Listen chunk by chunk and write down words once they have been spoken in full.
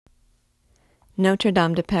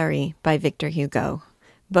Notre-Dame de Paris by Victor Hugo.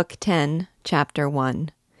 Book 10, Chapter 1.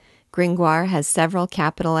 Gringoire has several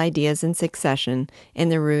capital ideas in succession in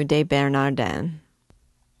the Rue des Bernardins.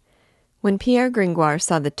 When Pierre Gringoire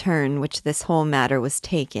saw the turn which this whole matter was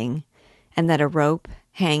taking, and that a rope,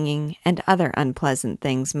 hanging, and other unpleasant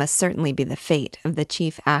things must certainly be the fate of the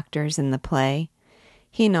chief actors in the play,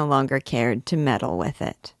 he no longer cared to meddle with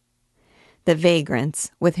it. The vagrants,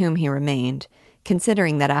 with whom he remained,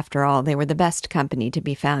 considering that after all they were the best company to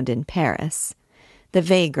be found in Paris, the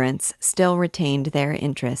vagrants still retained their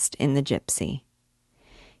interest in the gypsy.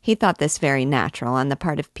 He thought this very natural on the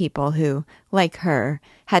part of people who, like her,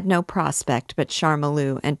 had no prospect but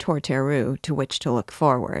Charmolue and Torterue to which to look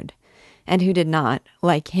forward, and who did not,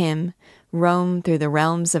 like him, roam through the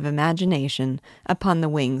realms of imagination upon the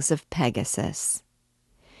wings of Pegasus.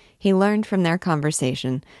 He learned from their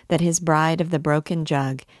conversation that his bride of the broken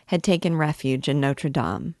jug had taken refuge in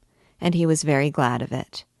Notre-Dame, and he was very glad of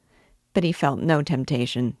it, but he felt no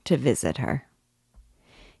temptation to visit her.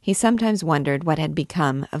 He sometimes wondered what had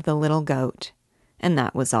become of the little goat, and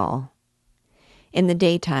that was all. In the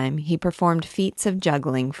daytime he performed feats of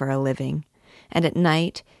juggling for a living, and at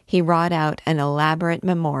night he wrought out an elaborate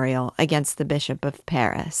memorial against the Bishop of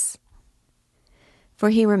Paris. For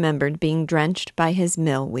he remembered being drenched by his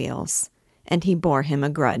mill wheels, and he bore him a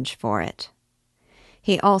grudge for it.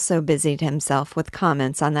 He also busied himself with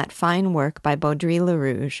comments on that fine work by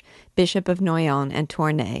Baudry-le-Rouge, Bishop of Noyon and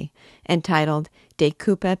Tournai, entitled De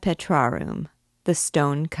Cupa Petrarum, the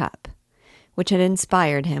Stone Cup, which had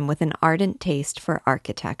inspired him with an ardent taste for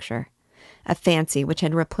architecture, a fancy which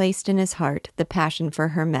had replaced in his heart the passion for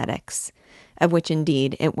hermetics, of which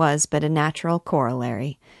indeed it was but a natural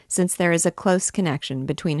corollary, since there is a close connection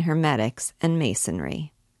between hermetics and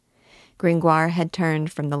masonry. Gringoire had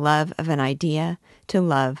turned from the love of an idea to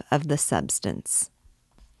love of the substance.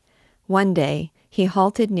 One day he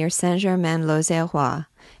halted near Saint-Germain-l'Auxerrois,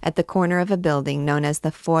 at the corner of a building known as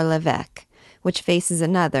the Fort l'Evêque, which faces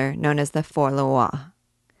another known as the Fort le Roi.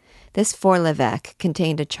 This Fort l'Evêque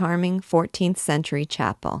contained a charming 14th-century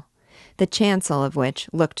chapel, the chancel of which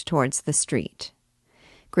looked towards the street.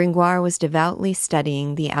 Gringoire was devoutly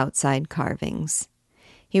studying the outside carvings.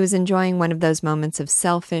 He was enjoying one of those moments of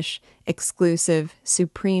selfish, exclusive,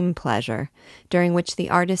 supreme pleasure, during which the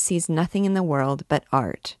artist sees nothing in the world but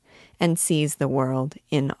art, and sees the world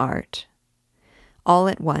in art. All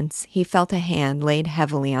at once he felt a hand laid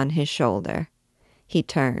heavily on his shoulder. He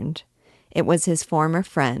turned. It was his former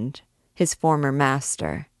friend, his former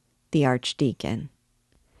master, the Archdeacon.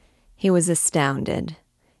 He was astounded.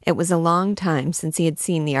 It was a long time since he had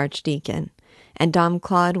seen the Archdeacon, and Dom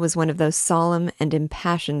Claude was one of those solemn and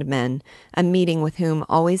impassioned men, a meeting with whom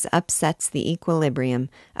always upsets the equilibrium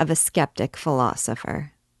of a skeptic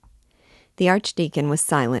philosopher. The Archdeacon was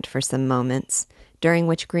silent for some moments, during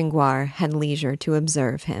which Gringoire had leisure to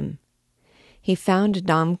observe him. He found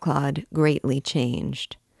Dom Claude greatly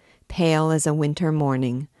changed, pale as a winter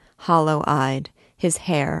morning, hollow-eyed, his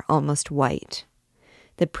hair almost white.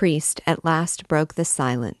 The priest at last broke the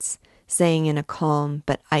silence, saying in a calm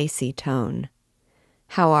but icy tone,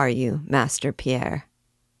 "How are you, Master Pierre?"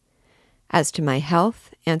 "As to my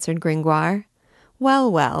health," answered Gringoire,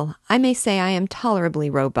 well, I may say I am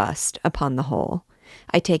tolerably robust, upon the whole.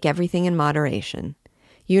 I take everything in moderation.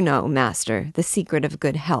 You know, master, the secret of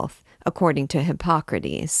good health, according to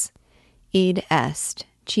Hippocrates. Id est,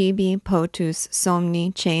 cibi potus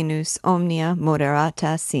somni cenus omnia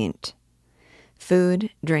moderata sint. Food,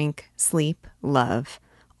 drink, sleep, love,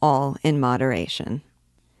 all in moderation.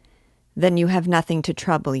 "Then you have nothing to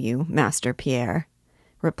trouble you, Master Pierre,"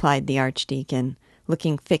 replied the Archdeacon,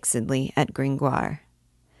 looking fixedly at Gringoire.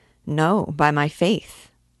 "No, by my faith."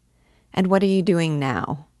 "And what are you doing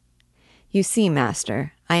now?" "You see,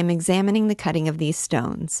 master, I am examining the cutting of these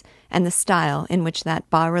stones, and the style in which that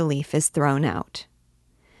bas-relief is thrown out."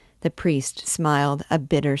 The priest smiled a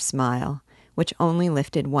bitter smile, which only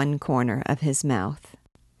lifted one corner of his mouth.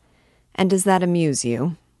 "And does that amuse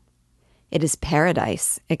you?" "It is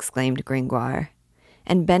paradise," exclaimed Gringoire,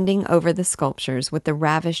 and bending over the sculptures with the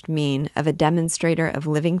ravished mien of a demonstrator of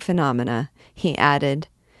living phenomena, he added,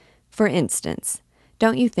 "For instance,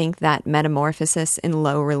 don't you think that metamorphosis in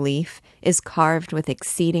low relief is carved with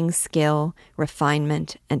exceeding skill,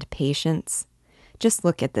 refinement, and patience? Just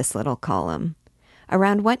look at this little column.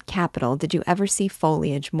 Around what capital did you ever see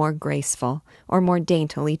foliage more graceful or more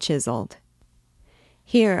daintily chiseled?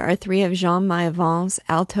 Here are 3 of Jean Maillevant's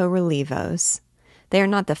alto relievos. They are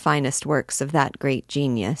not the finest works of that great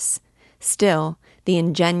genius. Still, the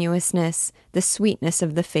ingenuousness, the sweetness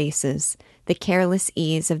of the faces, the careless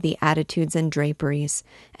ease of the attitudes and draperies,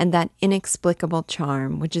 and that inexplicable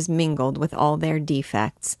charm which is mingled with all their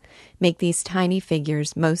defects, make these tiny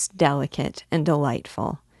figures most delicate and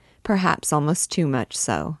delightful, perhaps almost too much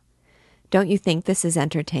so. Don't you think this is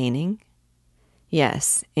entertaining?"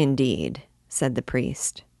 "Yes, indeed," said the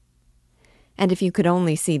priest. "And if you could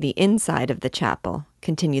only see the inside of the chapel,"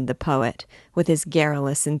 continued the poet, with his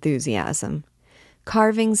garrulous enthusiasm.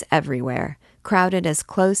 "Carvings everywhere, crowded as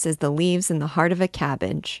close as the leaves in the heart of a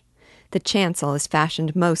cabbage. The chancel is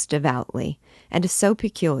fashioned most devoutly, and is so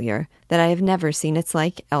peculiar that I have never seen its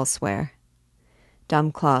like elsewhere."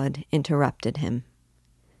 Dom Claude interrupted him.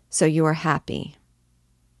 "So you are happy?"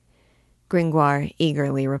 Gringoire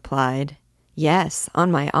eagerly replied, "Yes,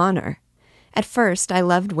 on my honor. At first I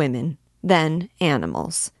loved women, then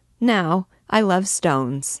animals. Now I love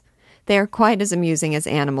stones. They are quite as amusing as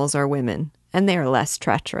animals or women, and they are less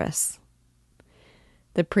treacherous."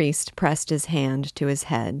 The priest pressed his hand to his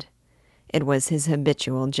head. It was his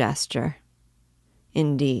habitual gesture.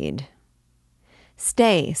 "Indeed."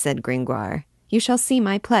 "Stay," said Gringoire. "You shall see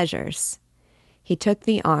my pleasures." He took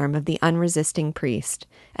the arm of the unresisting priest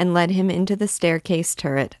and led him into the staircase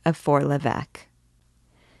turret of Fort l'Evêque.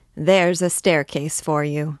 "There's a staircase for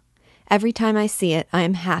you. Every time I see it, I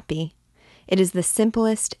am happy. It is the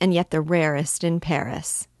simplest and yet the rarest in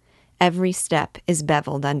Paris. Every step is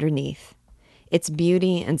beveled underneath. Its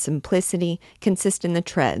beauty and simplicity consist in the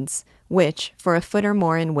treads, which, for a foot or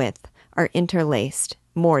more in width, are interlaced,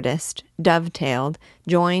 morticed, dovetailed,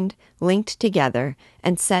 joined, linked together,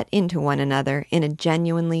 and set into one another in a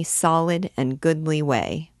genuinely solid and goodly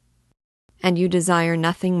way." "And you desire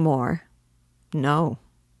nothing more?" "No."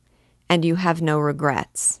 "And you have no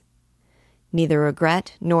regrets?" "Neither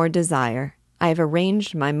regret nor desire. I have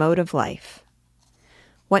arranged my mode of life."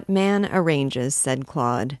 "What man arranges," said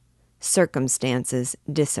Claude, "circumstances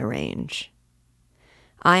disarrange."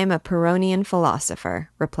 "I am a Pyrrhonian philosopher,"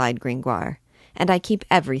 replied Gringoire, "and I keep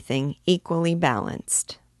everything equally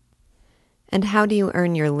balanced." "And how do you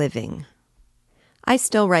earn your living?" "I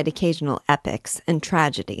still write occasional epics and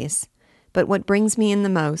tragedies, but what brings me in the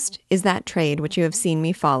most is that trade which you have seen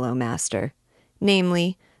me follow, master,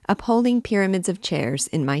 namely, upholding pyramids of chairs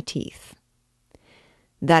in my teeth."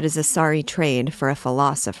 "That is a sorry trade for a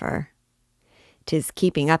philosopher." "'Tis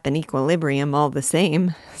keeping up an equilibrium all the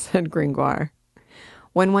same," said Gringoire.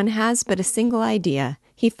 "When one has but a single idea,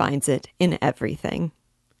 he finds it in everything."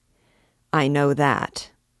 "I know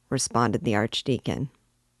that," responded the Archdeacon.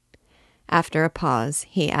 After a pause,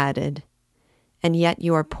 he added, "And yet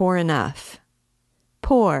you are poor enough."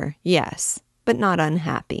 "Poor, yes, but not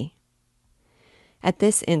unhappy." At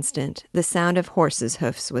this instant the sound of horses'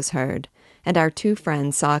 hoofs was heard, and our two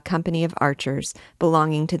friends saw a company of archers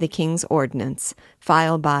belonging to the king's ordnance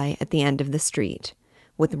file by at the end of the street,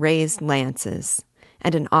 with raised lances,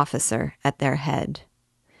 and an officer at their head.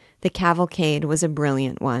 The cavalcade was a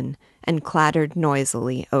brilliant one, and clattered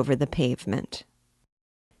noisily over the pavement.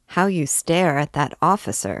 "How you stare at that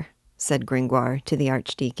officer," said Gringoire to the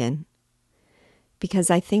Archdeacon. "Because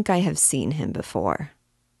I think I have seen him before."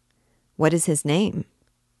 "What is his name?"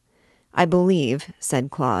 "I believe," said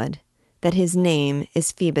Claude, "that his name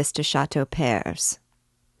is Phoebus de Châteaupers."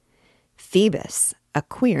 "Phoebus, a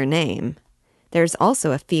queer name. There's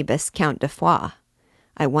also a Phoebus Count de Foix.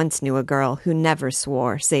 I once knew a girl who never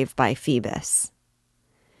swore save by Phoebus."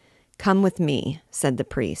 "Come with me," said the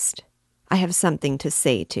priest. "I have something to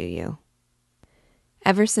say to you."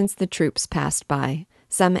 Ever since the troops passed by,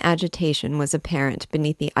 some agitation was apparent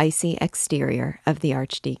beneath the icy exterior of the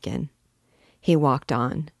Archdeacon. He walked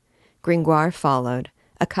on. Gringoire followed,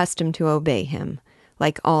 accustomed to obey him,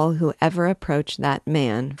 like all who ever approached that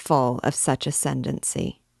man full of such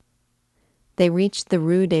ascendancy. They reached the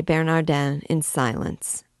Rue des Bernardins in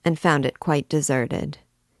silence, and found it quite deserted.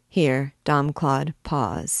 Here Dom Claude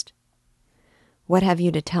paused. "What have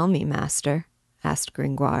you to tell me, master?" asked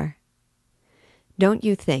Gringoire. "Don't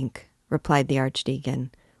you think," replied the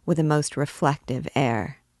Archdeacon, with a most reflective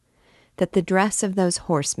air, "that the dress of those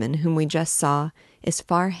horsemen whom we just saw is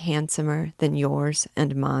far handsomer than yours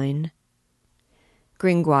and mine?"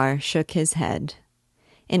 Gringoire shook his head.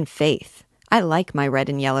 "In faith, I like my red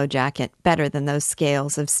and yellow jacket better than those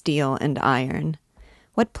scales of steel and iron.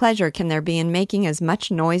 What pleasure can there be in making as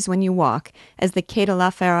much noise when you walk as the Quai de la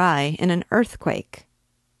Ferraille in an earthquake?"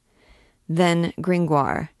 "Then,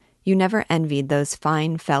 Gringoire, you never envied those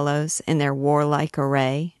fine fellows in their warlike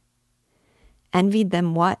array?" "Envied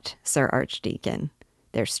them what, Sir Archdeacon?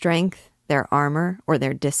 Their strength, their armor, or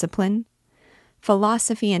their discipline?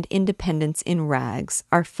 Philosophy and independence in rags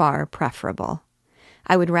are far preferable.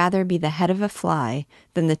 I would rather be the head of a fly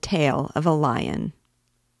than the tail of a lion."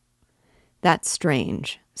 "That's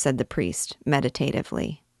strange," said the priest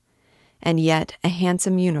meditatively. "And yet a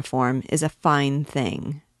handsome uniform is a fine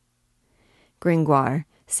thing." Gringoire,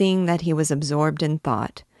 seeing that he was absorbed in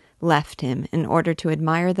thought, left him in order to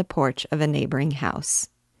admire the porch of a neighboring house.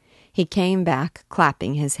 He came back,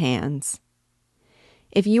 clapping his hands.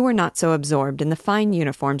 "If you were not so absorbed in the fine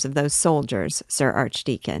uniforms of those soldiers, Sir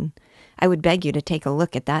Archdeacon, I would beg you to take a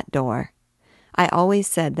look at that door. I always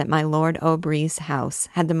said that my Lord Aubry's house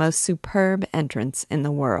had the most superb entrance in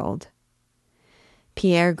the world."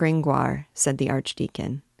 "Pierre Gringoire," said the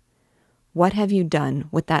Archdeacon, "what have you done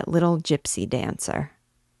with that little gypsy dancer?"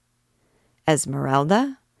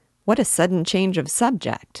 "Esmeralda? What a sudden change of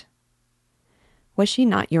subject!" "Was she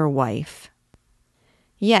not your wife?"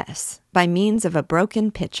 "Yes, by means of a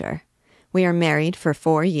broken pitcher. We are married for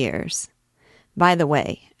 4 years. By the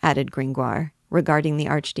way," added Gringoire, regarding the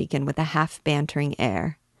Archdeacon with a half-bantering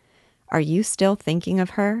air, "are you still thinking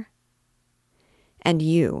of her?" "And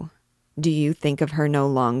you, do you think of her no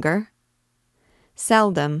longer?"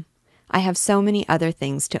 "Seldom. I have so many other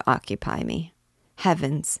things to occupy me.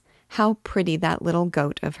 Heavens, how pretty that little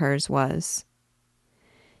goat of hers was."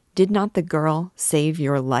 "Did not the girl save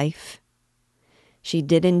your life?" "She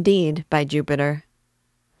did indeed, by Jupiter."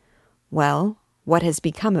 "Well, what has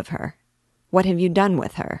become of her? What have you done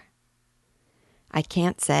with her?" "I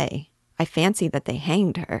can't say. I fancy that they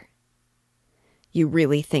hanged her." "You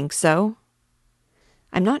really think so?"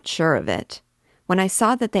 "I'm not sure of it. When I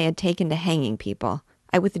saw that they had taken to hanging people,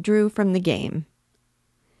 I withdrew from the game."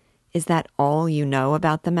 "Is that all you know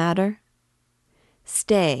about the matter?"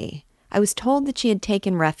 "Stay. I was told that she had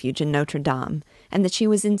taken refuge in Notre Dame, and that she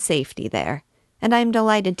was in safety there, and I am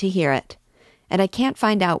delighted to hear it. And I can't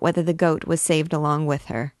find out whether the goat was saved along with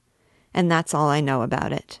her. And that's all I know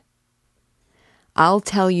about it." "I'll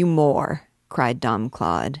tell you more," cried Dom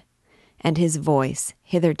Claude, and his voice,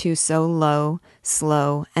 hitherto so low,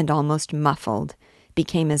 slow, and almost muffled,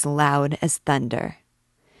 became as loud as thunder.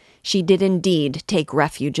 "She did indeed take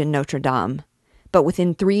refuge in Notre Dame, but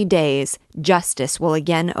within 3 days justice will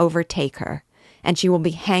again overtake her, and she will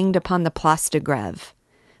be hanged upon the Place de Grève.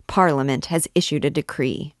 Parliament has issued a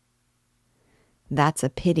decree." "That's a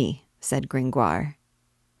pity," said Gringoire.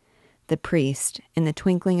 The priest, in the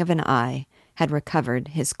twinkling of an eye, had recovered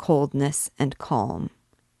his coldness and calm.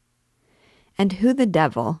 "And who the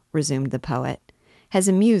devil," resumed the poet, "has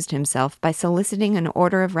amused himself by soliciting an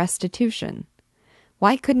order of restitution?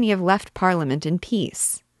 Why couldn't he have left Parliament in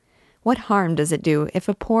peace? What harm does it do if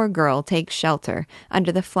a poor girl takes shelter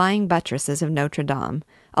under the flying buttresses of Notre Dame,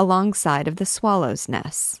 alongside of the swallows'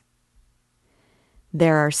 nests?"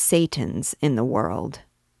 "There are Satans in the world,"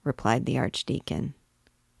 replied the Archdeacon.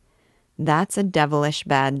 "That's a devilish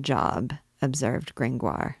bad job," observed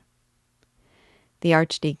Gringoire. The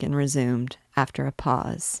Archdeacon resumed, after a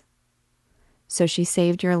pause. "So she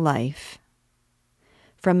saved your life?"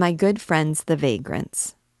 "From my good friends the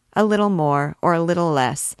vagrants. A little more or a little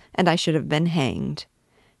less, and I should have been hanged.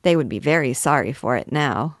 They would be very sorry for it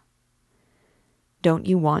now." "Don't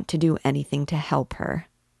you want to do anything to help her?"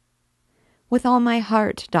 "With all my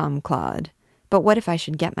heart, Dom Claude. But what if I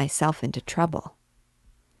should get myself into trouble?"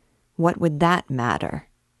 "What would that matter?"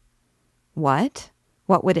 "What?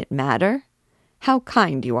 What would it matter? How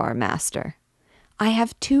kind you are, master. I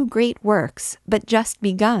have 2 great works, but just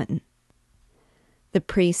begun." The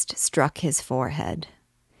priest struck his forehead.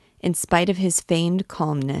 In spite of his feigned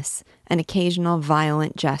calmness, an occasional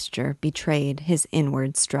violent gesture betrayed his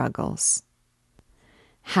inward struggles.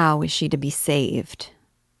 "How is she to be saved?"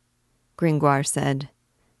 Gringoire said,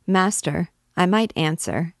 "Master, I might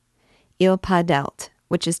answer, Il Padelt,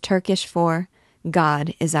 which is Turkish for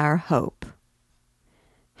God is our hope."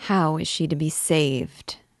 "How is she to be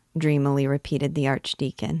saved?" dreamily repeated the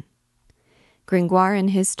Archdeacon. Gringoire in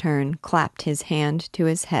his turn clapped his hand to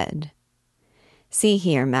his head. "See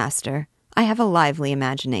here, master, I have a lively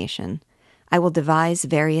imagination. I will devise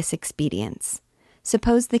various expedients.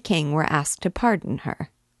 Suppose the king were asked to pardon her."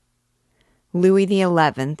 "Louis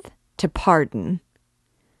XI to pardon?"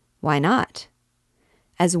 "Why not?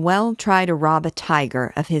 As well try to rob a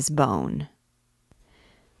tiger of his bone."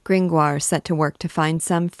 Gringoire set to work to find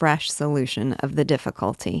some fresh solution of the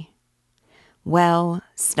difficulty. "Well,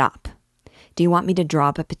 stop. Do you want me to draw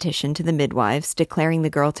up a petition to the midwives declaring the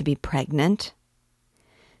girl to be pregnant?"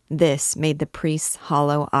 This made the priest's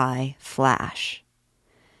hollow eye flash.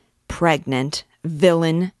 "Pregnant,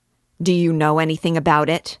 villain! Do you know anything about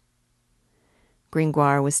it?"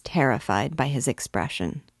 Gringoire was terrified by his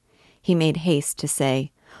expression. He made haste to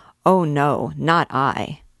say, "Oh no, not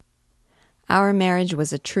I. Our marriage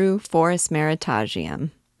was a true Forest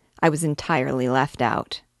Maritagium. I was entirely left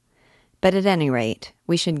out. But at any rate,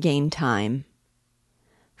 We should gain time.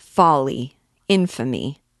 Folly,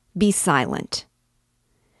 infamy, be silent.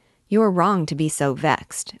 You are wrong to be so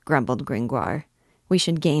vexed, grumbled Gringoire. We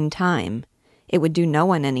should gain time. It would do no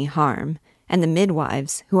one any harm, and the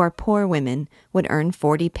midwives, who are poor women, would earn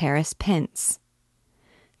 40 Paris pence.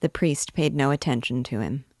 The priest paid no attention to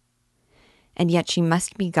him. And yet she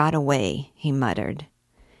must be got away, he muttered.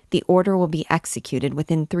 The order will be executed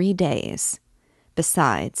within 3 days.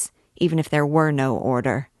 Besides, even if there were no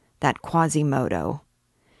order, that Quasimodo.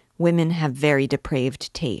 Women have very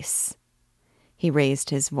depraved tastes. He raised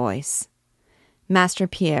his voice. Master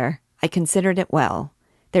Pierre, I considered it well.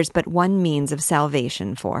 There's but one means of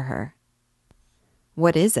salvation for her.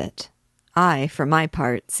 What is it? I, for my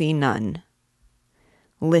part, see none.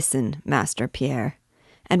 Listen, Master Pierre,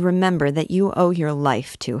 and remember that you owe your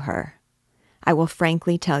life to her. I will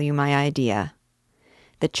frankly tell you my idea.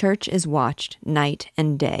 The church is watched night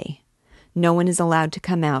and day. No one is allowed to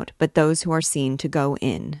come out but those who are seen to go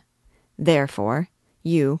in. Therefore,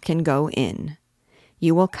 you can go in.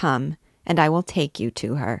 You will come, and I will take you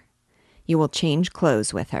to her. You will change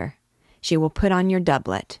clothes with her. She will put on your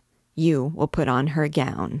doublet. You will put on her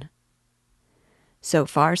gown. So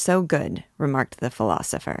far, so good, remarked the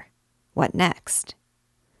philosopher. What next?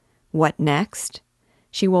 What next?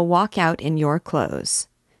 She will walk out in your clothes.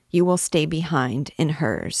 You will stay behind in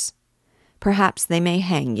hers. Perhaps they may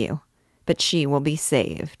hang you, but she will be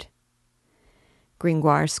saved.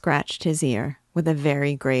 Gringoire scratched his ear with a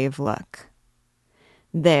very grave look.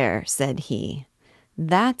 There, said he,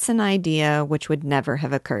 that's an idea which would never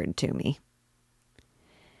have occurred to me.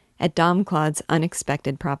 At Dom Claude's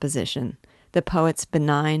unexpected proposition, the poet's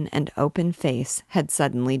benign and open face had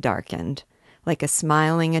suddenly darkened, like a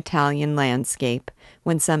smiling Italian landscape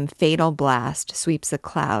when some fatal blast sweeps a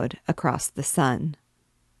cloud across the sun.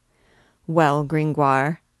 Well,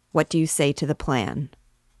 Gringoire, what do you say to the plan?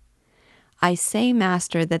 I say,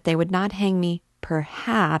 master, that they would not hang me,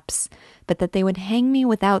 perhaps, but that they would hang me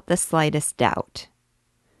without the slightest doubt.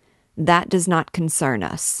 That does not concern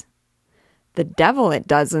us. The devil it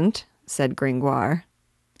doesn't, said Gringoire.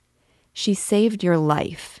 She saved your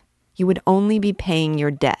life. You would only be paying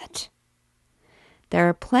your debt. There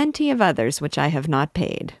are plenty of others which I have not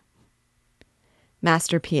paid.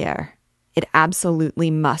 Master Pierre, it absolutely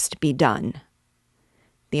must be done.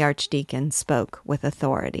 The archdeacon spoke with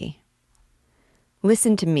authority.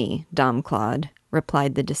 Listen to me, Dom Claude,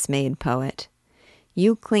 replied the dismayed poet.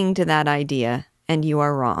 You cling to that idea, and you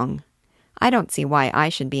are wrong. I don't see why I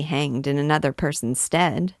should be hanged in another person's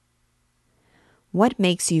stead. What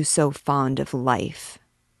makes you so fond of life?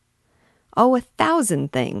 Oh,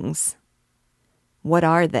 1,000 things. What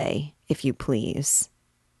are they, if you please?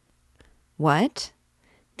 What?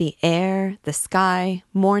 The air, the sky,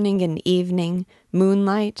 morning and evening,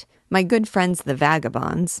 moonlight, my good friends the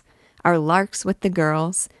vagabonds, our larks with the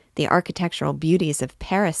girls, the architectural beauties of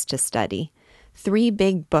Paris to study, 3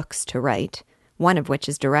 big books to write, one of which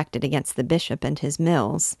is directed against the bishop and his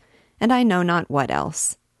mills, and I know not what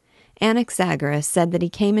else. Anaxagoras said that he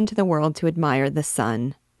came into the world to admire the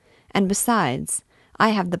sun. And besides, I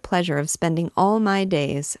have the pleasure of spending all my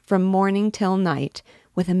days, from morning till night,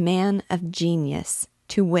 with a man of genius,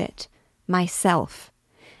 to wit, myself,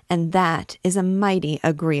 and that is a mighty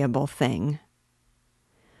agreeable thing.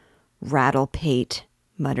 Rattle-pate,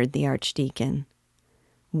 muttered the archdeacon.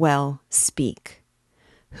 Well, speak.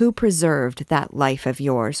 Who preserved that life of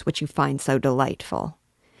yours which you find so delightful?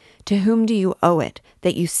 To whom do you owe it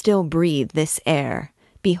that you still breathe this air,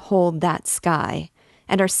 behold that sky,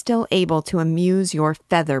 and are still able to amuse your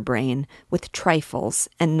feather brain with trifles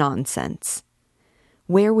and nonsense?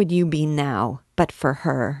 Where would you be now but for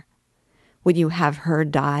her? Would you have her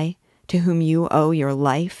die, to whom you owe your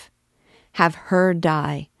life? Have her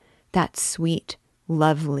die, that sweet,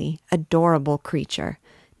 lovely, adorable creature,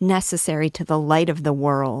 necessary to the light of the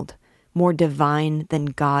world, more divine than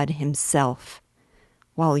God himself,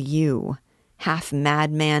 while you, half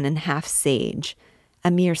madman and half sage, a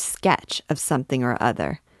mere sketch of something or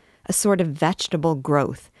other, a sort of vegetable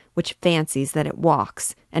growth which fancies that it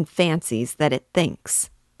walks and fancies that it thinks.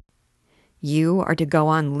 You are to go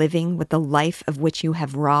on living with the life of which you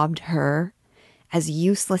have robbed her, as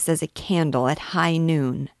useless as a candle at high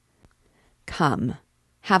noon. Come,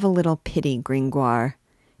 have a little pity, Gringoire.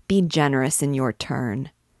 Be generous in your turn.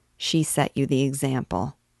 She set you the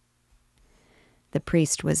example. The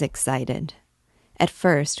priest was excited. At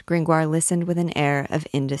first, Gringoire listened with an air of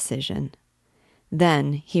indecision.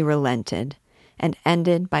 Then he relented, and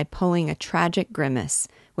ended by pulling a tragic grimace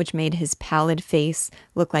which made his pallid face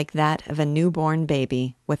look like that of a newborn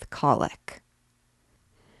baby with colic.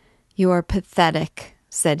 You are pathetic,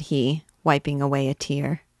 said he, wiping away a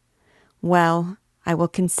tear. Well, I will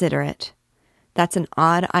consider it. That's an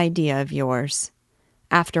odd idea of yours.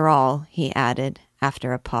 After all, he added,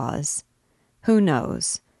 after a pause, who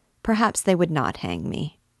knows? Perhaps they would not hang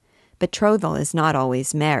me. Betrothal is not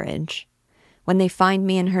always marriage. When they find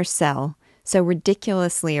me in her cell, so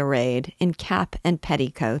ridiculously arrayed in cap and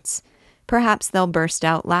petticoats, perhaps they'll burst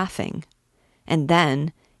out laughing. And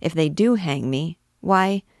then, if they do hang me,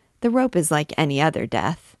 why, the rope is like any other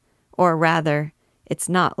death. Or rather, it's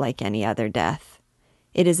not like any other death.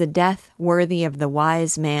 It is a death worthy of the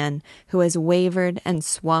wise man who has wavered and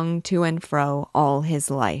swung to and fro all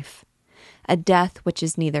his life. A death which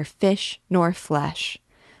is neither fish nor flesh,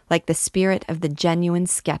 like the spirit of the genuine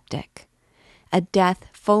skeptic. A death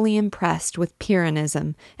fully impressed with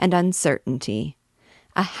Pyrrhonism and uncertainty.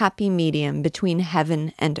 A happy medium between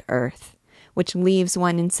heaven and earth, which leaves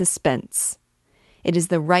one in suspense. It is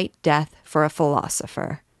the right death for a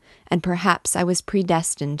philosopher, and perhaps I was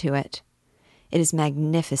predestined to it. It is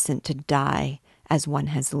magnificent to die as one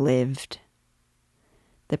has lived.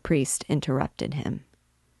 The priest interrupted him.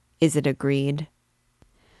 Is it agreed?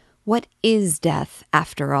 What is death,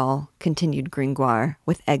 after all? Continued Gringoire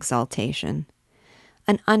with exaltation.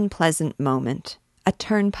 An unpleasant moment, a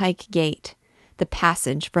turnpike gate, the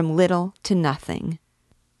passage from little to nothing.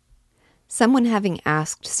 Someone having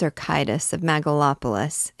asked Cercidas of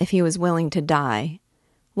Megalopolis if he was willing to die,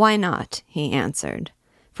 "Why not?" he answered.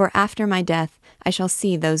 "For after my death I shall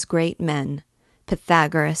see those great men,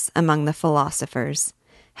 Pythagoras among the philosophers,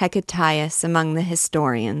 Hecataeus among the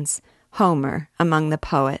historians, Homer among the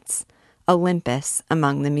poets, Olympus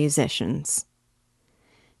among the musicians."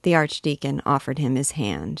 The archdeacon offered him his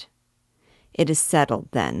hand. "It is settled,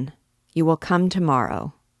 then. You will come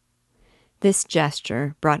tomorrow." This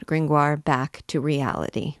gesture brought Gringoire back to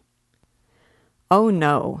reality. "Oh,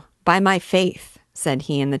 no, by my faith," said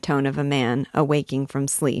he in the tone of a man awaking from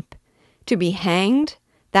sleep. "To be hanged?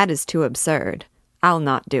 That is too absurd. I'll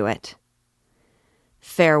not do it."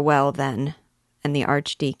 "Farewell, then," and the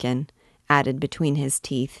archdeacon added between his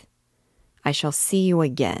teeth, "I shall see you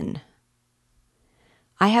again."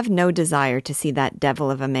 "I have no desire to see that devil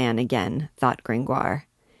of a man again," thought Gringoire,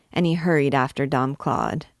 and he hurried after Dom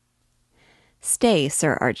Claude. "Stay,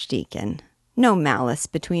 Sir Archdeacon. No malice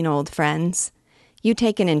between old friends. You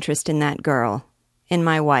take an interest in that girl. In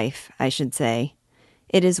my wife, I should say.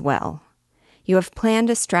 It is well. You have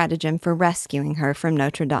planned a stratagem for rescuing her from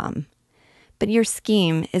Notre Dame. But your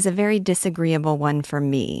scheme is a very disagreeable one for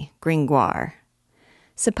me, Gringoire.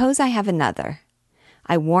 Suppose I have another.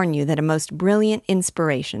 I warn you that a most brilliant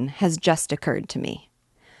inspiration has just occurred to me.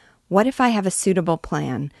 What if I have a suitable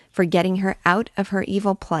plan for getting her out of her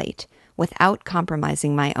evil plight without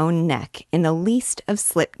compromising my own neck in the least of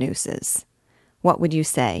slip nooses? What would you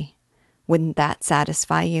say? Wouldn't that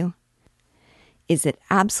satisfy you? Is it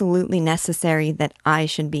absolutely necessary that I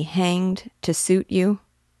should be hanged to suit you?"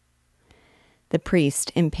 The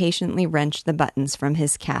priest impatiently wrenched the buttons from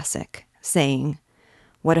his cassock, saying,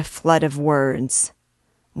 "What a flood of words!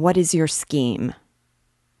 What is your scheme?"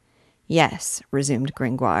 "Yes," resumed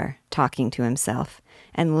Gringoire, talking to himself,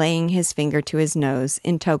 and laying his finger to his nose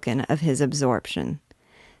in token of his absorption.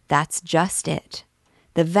 "That's just it.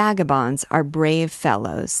 The vagabonds are brave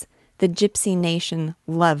fellows. The gypsy nation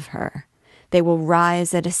love her. They will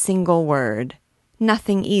rise at a single word.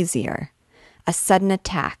 Nothing easier. A sudden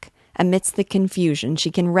attack. Amidst the confusion she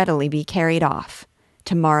can readily be carried off.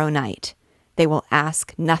 Tomorrow night. They will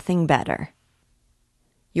ask nothing better."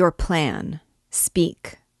 "Your plan.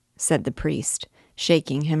 Speak," said the priest,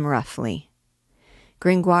 shaking him roughly.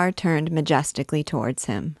 Gringoire turned majestically towards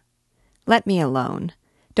him. "Let me alone.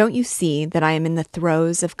 Don't you see that I am in the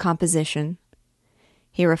throes of composition?"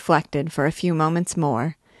 He reflected for a few moments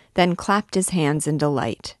more, then clapped his hands in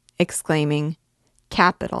delight, exclaiming,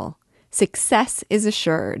 "Capital! Success is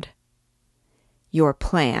assured." "Your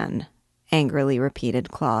plan," angrily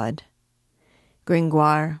repeated Claude.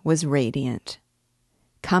 Gringoire was radiant.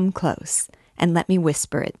 "Come close, and let me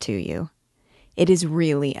whisper it to you. It is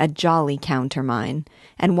really a jolly countermine,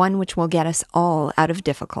 and one which will get us all out of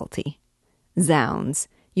difficulty. Zounds,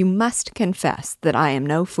 you must confess that I am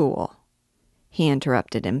no fool." He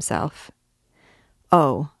interrupted himself.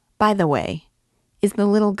 "Oh, by the way, is the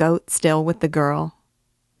little goat still with the girl?"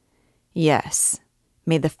 "Yes.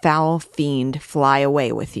 May the foul fiend fly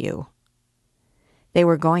away with you." "They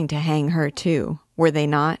were going to hang her too, were they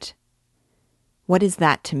not?" "What is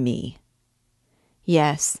that to me?"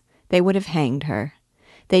 "Yes, they would have hanged her.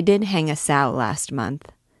 They did hang a sow last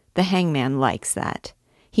month. The hangman likes that.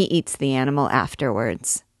 He eats the animal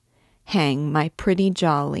afterwards. Hang my pretty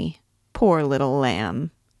Jolly, poor little lamb."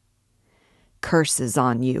 "Curses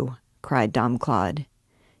on you," cried Dom Claude.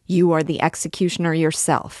 "You are the executioner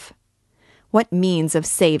yourself. What means of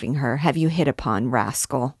saving her have you hit upon,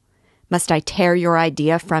 rascal? Must I tear your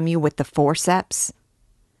idea from you with the forceps?"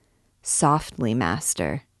 "Softly,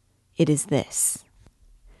 master. It is this."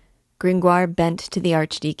 Gringoire bent to the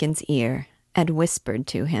Archdeacon's ear and whispered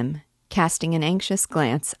to him, casting an anxious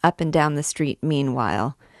glance up and down the street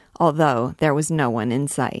meanwhile, although there was no one in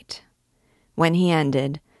sight. When he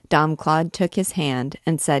ended, Dom Claude took his hand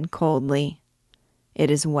and said coldly,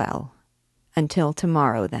 "It is well. Until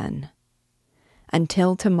tomorrow, then."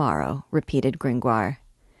 "Until tomorrow," repeated Gringoire.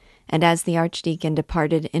 And as the Archdeacon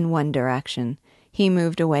departed in one direction, he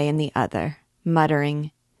moved away in the other,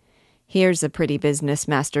 muttering, "Here's a pretty business,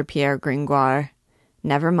 Master Pierre Gringoire.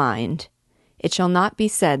 Never mind. It shall not be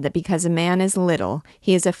said that because a man is little,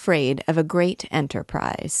 he is afraid of a great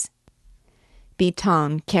enterprise."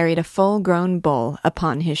 Biton carried a full-grown bull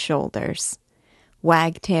upon his shoulders.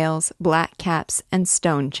 Wagtails, blackcaps, and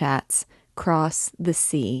stonechats cross the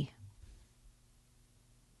sea.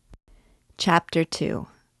 Chapter 2.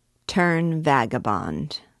 Turn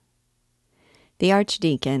Vagabond. The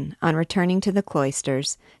Archdeacon, on returning to the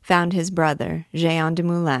cloisters, found his brother, Jehan de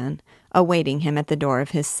Moulin, awaiting him at the door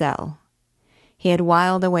of his cell. He had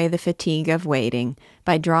whiled away the fatigue of waiting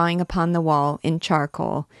by drawing upon the wall in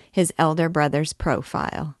charcoal his elder brother's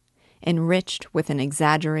profile, enriched with an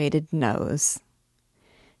exaggerated nose.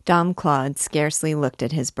 Dom Claude scarcely looked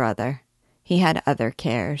at his brother. He had other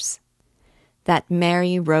cares. That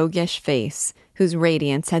merry, roguish face, whose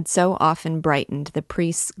radiance had so often brightened the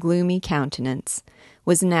priest's gloomy countenance,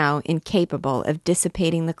 was now incapable of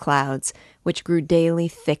dissipating the clouds which grew daily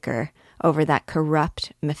thicker over that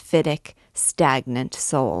corrupt, mephitic, stagnant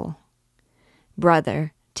soul.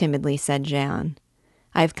 "Brother," timidly said Jehan,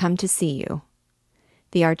 "I have come to see you."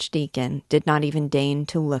 The Archdeacon did not even deign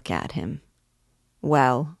to look at him.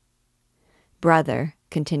 "Well?" "Brother,"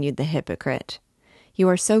 continued the hypocrite, "you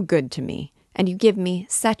are so good to me, and you give me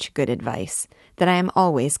such good advice, that I am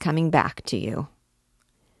always coming back to you."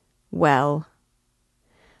 "Well?"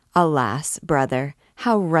 "Alas, brother,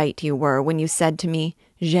 how right you were when you said to me,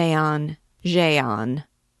 'Jehan, Jehan,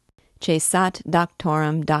 cessat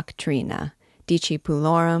doctorum doctrina,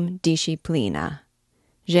 discipulorum disciplina.'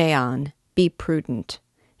 Jehan, be prudent.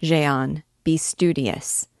 Jehan, be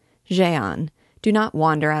studious. Jehan, do not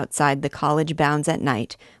wander outside the college bounds at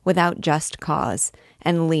night without just cause,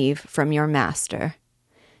 and leave from your master.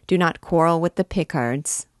 Do not quarrel with the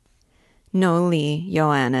Picards. Noli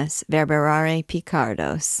Joannes verberare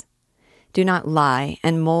Picardos. Do not lie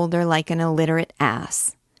and moulder like an illiterate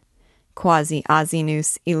ass, quasi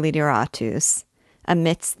asinus illiteratus,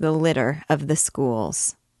 amidst the litter of the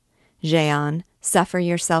schools. Jehan, suffer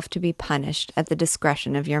yourself to be punished at the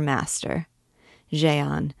discretion of your master.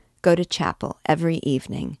 Jehan, go to chapel every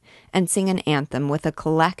evening, and sing an anthem with a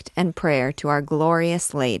collect and prayer to our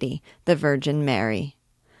glorious Lady, the Virgin Mary.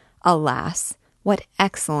 Alas, what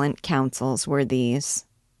excellent counsels were these!"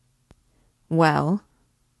 "Well?"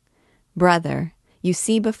 "Brother, you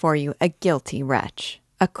see before you a guilty wretch,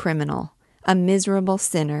 a criminal, a miserable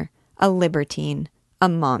sinner, a libertine, a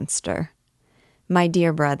monster. My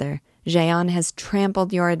dear brother, Jehan has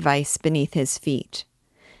trampled your advice beneath his feet.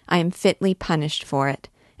 I am fitly punished for it,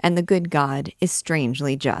 and the good God is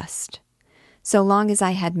strangely just. So long as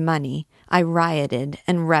I had money, I rioted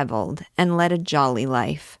and reveled and led a jolly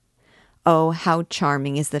life. Oh, how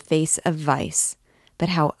charming is the face of vice, but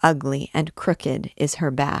how ugly and crooked is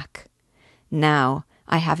her back. Now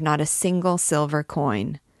I have not a single silver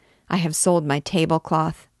coin. I have sold my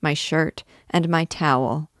tablecloth, my shirt, and my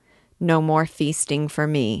towel. No more feasting for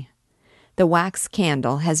me. The wax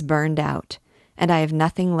candle has burned out, and I have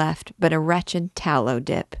nothing left but a wretched tallow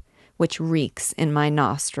dip, which reeks in my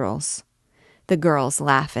nostrils. The girls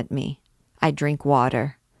laugh at me. I drink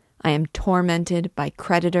water. I am tormented by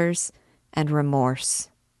creditors and remorse."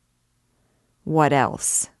 "What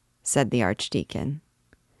else?" said the Archdeacon.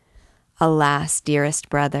 "Alas, dearest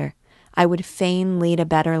brother, I would fain lead a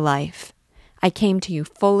better life. I came to you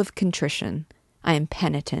full of contrition. I am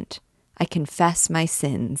penitent. I confess my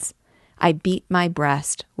sins. I beat my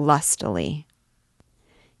breast lustily.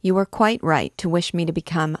 You were quite right to wish me to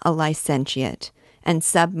become a licentiate and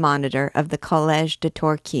sub-monitor of the Collège de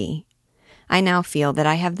Torquay. I now feel that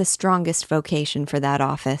I have the strongest vocation for that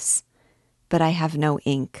office. But I have no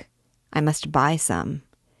ink. I must buy some.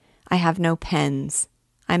 I have no pens.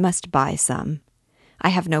 I must buy some. I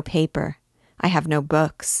have no paper. I have no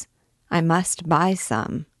books. I must buy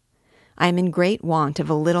some. I am in great want of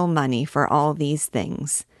a little money for all these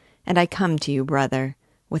things, and I come to you, brother,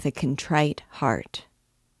 with a contrite heart."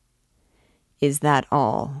 "Is that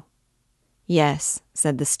all?" Yes,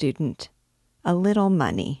 said the student, a little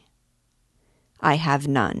money. I have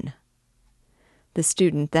none. The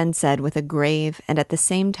student then said with a grave and at the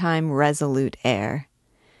same time resolute air,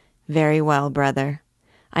 Very well, brother.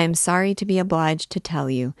 I am sorry to be obliged to tell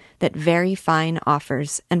you that very fine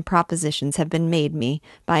offers and propositions have been made me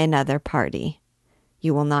by another party.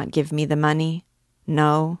 You will not give me the money?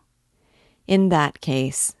 No? In that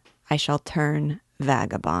case, I shall turn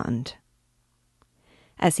vagabond.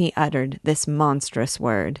 As he uttered this monstrous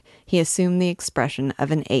word, he assumed the expression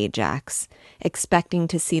of an Ajax, expecting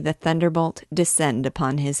to see the thunderbolt descend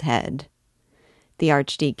upon his head. The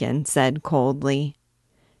archdeacon said coldly,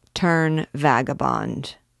 Turn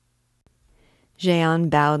vagabond. Jehan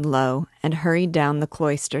bowed low and hurried down the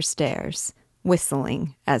cloister stairs,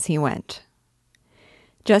 whistling as he went.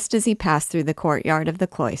 Just as he passed through the courtyard of the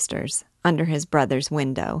cloisters, under his brother's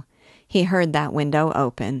window, he heard that window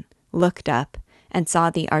open, looked up, and saw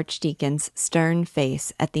the archdeacon's stern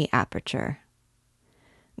face at the aperture.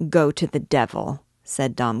 Go to the devil,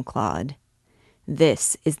 said Dom Claude.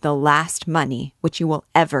 This is the last money which you will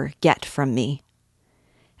ever get from me.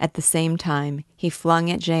 At the same time, he flung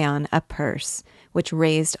at Jehan a purse, which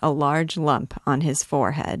raised a large lump on his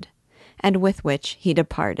forehead, and with which he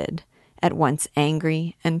departed, at once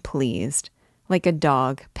angry and pleased, like a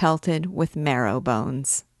dog pelted with marrow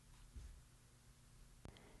bones.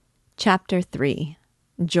 Chapter 3.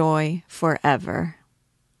 Joy Forever.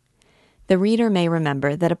 The reader may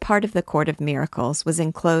remember that a part of the Court of Miracles was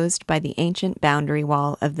enclosed by the ancient boundary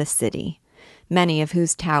wall of the city, many of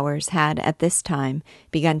whose towers had at this time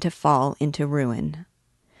begun to fall into ruin.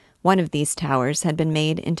 One of these towers had been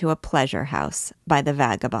made into a pleasure house by the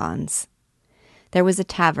vagabonds. There was a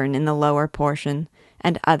tavern in the lower portion,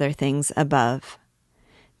 and other things above.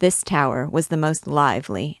 This tower was the most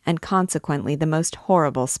lively and consequently the most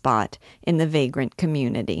horrible spot in the vagrant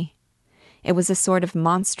community. It was a sort of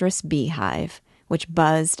monstrous beehive, which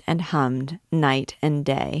buzzed and hummed night and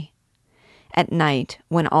day. At night,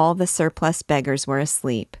 when all the surplus beggars were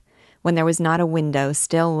asleep, when there was not a window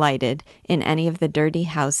still lighted in any of the dirty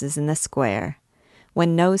houses in the square,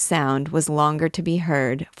 when no sound was longer to be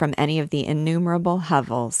heard from any of the innumerable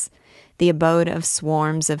hovels, the abode of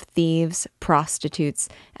swarms of thieves, prostitutes,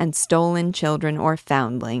 and stolen children or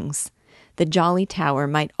foundlings, the jolly tower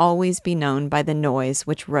might always be known by the noise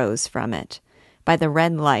which rose from it, by the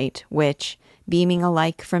red light which, beaming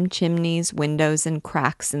alike from chimneys, windows, and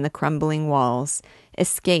cracks in the crumbling walls,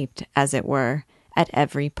 escaped, as it were, at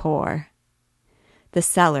every pore. The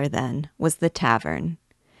cellar, then, was the tavern.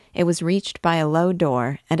 It was reached by a low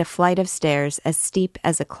door and a flight of stairs as steep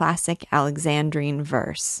as a classic Alexandrine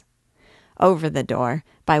verse. Over the door,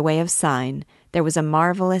 by way of sign, there was a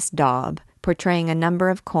marvelous daub portraying a number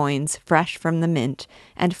of coins fresh from the mint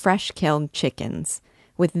and fresh-killed chickens,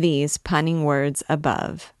 with these punning words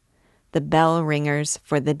above, "The bell ringers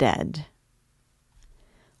for the dead."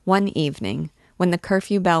 One evening, when the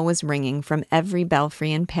curfew bell was ringing from every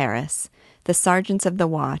belfry in Paris, the sergeants of the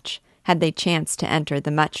watch, had they chanced to enter the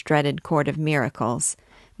much-dreaded Court of Miracles,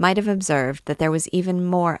 might have observed that there was even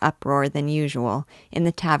more uproar than usual in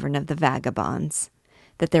the tavern of the vagabonds,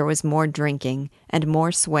 that there was more drinking and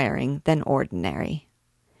more swearing than ordinary.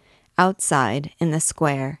 Outside, in the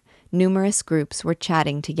square, numerous groups were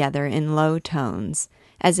chatting together in low tones,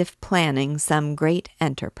 as if planning some great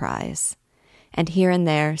enterprise, and here and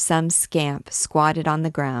there some scamp squatted on the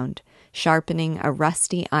ground, sharpening a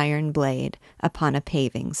rusty iron blade upon a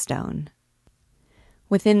paving stone.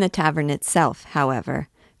 Within the tavern itself, however,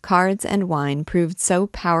 cards and wine proved so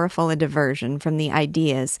powerful a diversion from the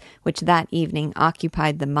ideas which that evening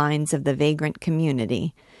occupied the minds of the vagrant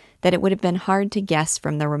community, that it would have been hard to guess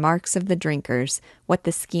from the remarks of the drinkers what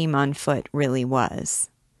the scheme on foot really was.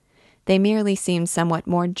 They merely seemed somewhat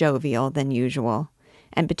more jovial than usual,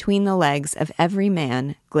 and between the legs of every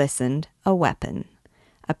man glistened a weapon,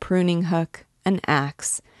 a pruning hook, an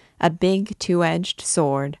axe, a big two-edged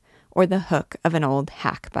sword, or the hook of an old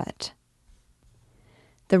hackbutt.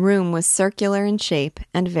 The room was circular in shape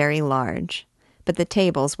and very large, but the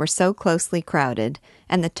tables were so closely crowded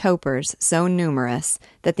and the topers so numerous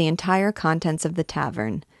that the entire contents of the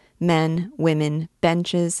tavern, men, women,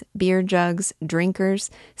 benches, beer jugs, drinkers,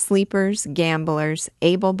 sleepers, gamblers,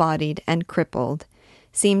 able-bodied and crippled,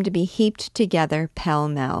 seemed to be heaped together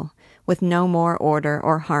pell-mell, with no more order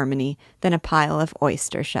or harmony than a pile of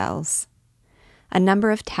oyster shells. A number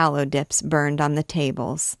of tallow dips burned on the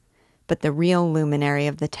tables, but the real luminary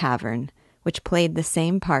of the tavern, which played the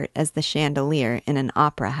same part as the chandelier in an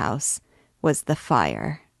opera house, was the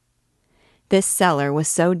fire. This cellar was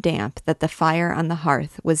so damp that the fire on the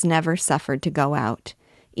hearth was never suffered to go out,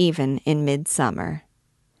 even in midsummer.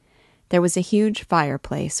 There was a huge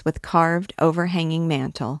fireplace with carved overhanging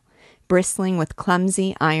mantel, bristling with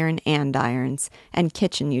clumsy iron andirons and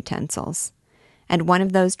kitchen utensils, and one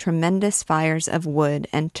of those tremendous fires of wood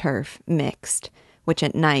and turf mixed, which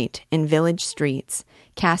at night, in village streets,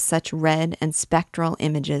 cast such red and spectral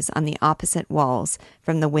images on the opposite walls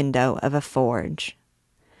from the window of a forge.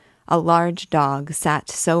 A large dog sat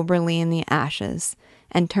soberly in the ashes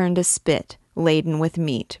and turned a spit laden with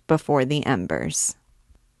meat before the embers.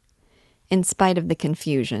 In spite of the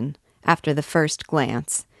confusion, after the first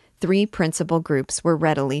glance, 3 principal groups were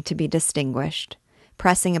readily to be distinguished,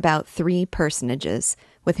 pressing about 3 personages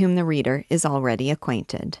with whom the reader is already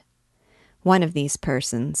acquainted. One of these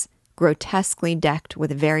persons, grotesquely decked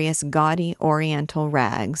with various gaudy oriental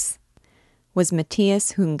rags, was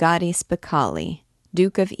Matthias Hungarii Spicali,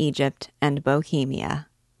 Duke of Egypt and Bohemia.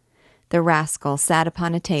 The rascal sat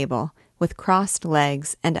upon a table with crossed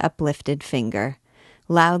legs and uplifted finger,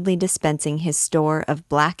 loudly dispensing his store of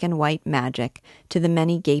black and white magic to the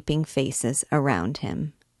many gaping faces around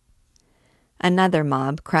him. Another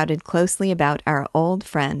mob crowded closely about our old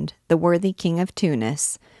friend, the worthy King of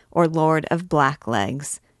Tunis, or Lord of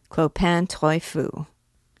Blacklegs, Clopin Trouillefou.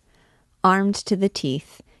 Armed to the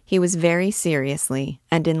teeth, he was very seriously,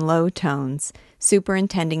 and in low tones,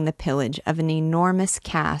 superintending the pillage of an enormous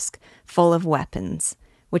cask full of weapons,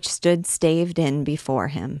 which stood staved in before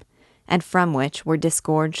him, and from which were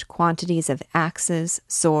disgorged quantities of axes,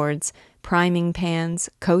 swords, priming pans,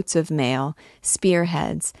 coats of mail,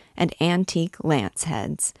 spearheads, and antique lance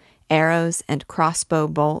heads, arrows and crossbow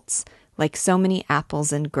bolts, like so many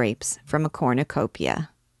apples and grapes from a cornucopia.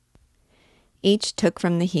 Each took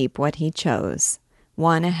from the heap what he chose,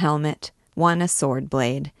 one a helmet, one a sword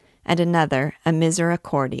blade, and another a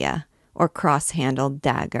misericordia, or cross-handled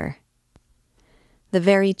dagger. The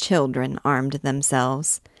very children armed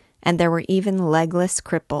themselves, and there were even legless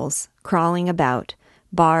cripples crawling about,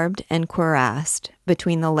 barbed and cuirassed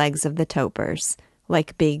between the legs of the topers,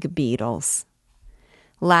 like big beetles.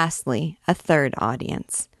 Lastly, a third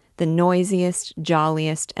audience, the noisiest,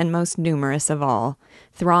 jolliest, and most numerous of all,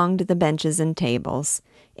 thronged the benches and tables,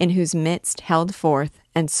 in whose midst held forth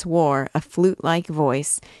and swore a flute-like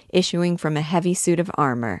voice issuing from a heavy suit of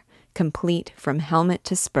armor, complete from helmet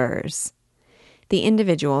to spurs. The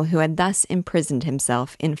individual who had thus imprisoned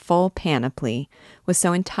himself in full panoply was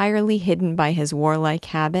so entirely hidden by his warlike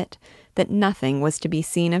habit that nothing was to be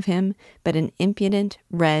seen of him but an impudent,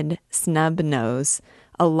 red, snub nose,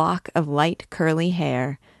 a lock of light curly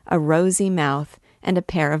hair, a rosy mouth, and a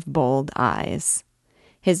pair of bold eyes.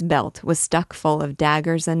 His belt was stuck full of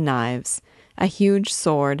daggers and knives, a huge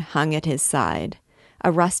sword hung at his side,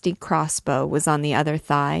 a rusty crossbow was on the other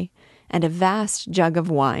thigh, and a vast jug of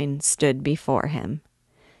wine stood before him,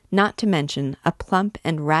 not to mention a plump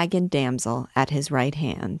and ragged damsel at his right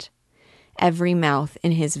hand. Every mouth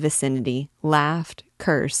in his vicinity laughed,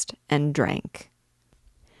 cursed, and drank.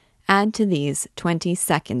 Add to these 20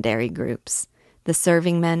 secondary groups, the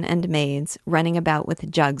serving men and maids running about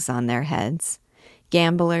with jugs on their heads,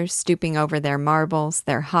 gamblers stooping over their marbles,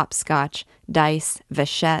 their hopscotch, dice,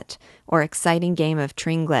 vachette, or exciting game of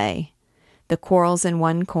tringle, the quarrels in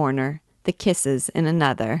one corner, the kisses in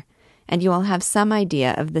another, and you will have some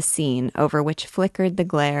idea of the scene over which flickered the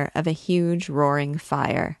glare of a huge roaring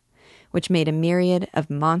fire, which made a myriad of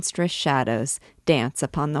monstrous shadows dance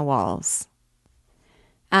upon the walls.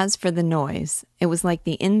 As for the noise, it was like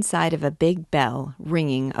the inside of a big bell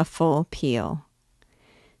ringing a full peal.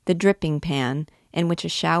 The dripping pan, in which a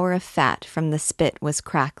shower of fat from the spit was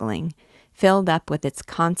crackling, filled up with its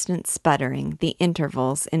constant sputtering the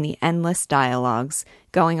intervals in the endless dialogues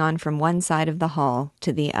going on from one side of the hall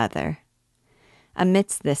to the other.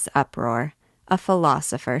 Amidst this uproar, a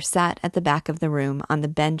philosopher sat at the back of the room on the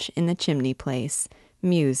bench in the chimney-place,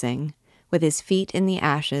 musing, with his feet in the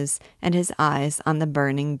ashes and his eyes on the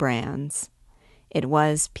burning brands. It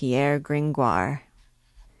was Pierre Gringoire.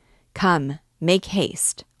 "Come, make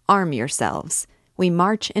haste, arm yourselves. We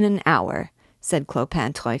march in an hour," said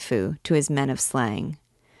Clopin Trouillefou to his men of slang.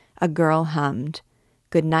 A girl hummed,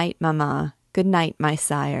 "Good night, mamma, good night, my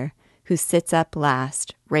sire, who sits up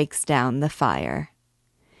last, rakes down the fire."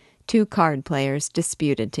 2 card-players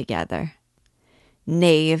disputed together.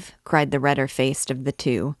 "Knave," cried the redder-faced of the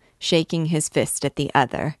 2, shaking his fist at the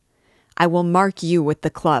other, "I will mark you with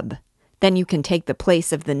the club. Then you can take the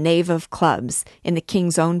place of the knave of clubs in the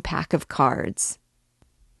king's own pack of cards."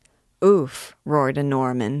 "Oof," roared a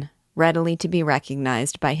Norman, readily to be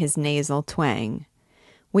recognized by his nasal twang.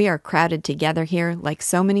 "We are crowded together here like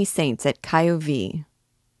so many saints at Cayouville."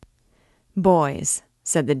 "Boys,"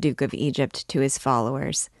 said the Duke of Egypt to his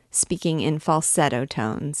followers, speaking in falsetto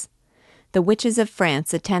tones, The witches of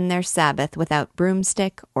France attend their Sabbath without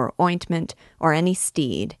broomstick or ointment or any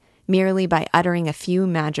steed, merely by uttering a few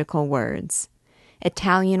magical words.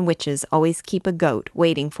 Italian witches always keep a goat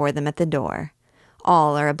waiting for them at the door.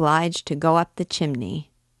 All are obliged to go up the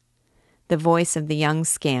chimney. The voice of the young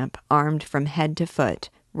scamp, armed from head to foot,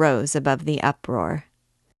 rose above the uproar.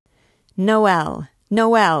 "Noel!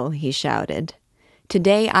 Noel!" he shouted.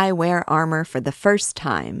 "Today I wear armor for the first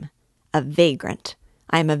time. A vagrant.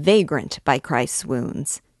 I am a vagrant by Christ's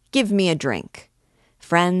wounds. Give me a drink.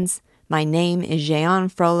 Friends, my name is Jehan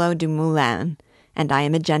Frollo du Moulin, and I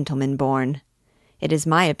am a gentleman born. It is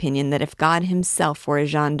my opinion that if God himself were a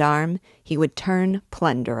gendarme, he would turn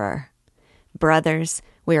plunderer. Brothers,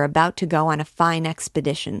 we are about to go on a fine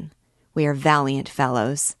expedition. We are valiant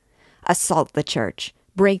fellows. Assault the church,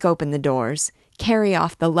 break open the doors, carry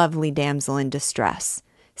off the lovely damsel in distress,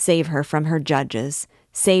 save her from her judges,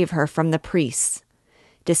 save her from the priests.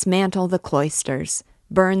 Dismantle the cloisters,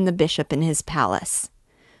 burn the bishop in his palace.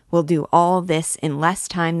 We'll do all this in less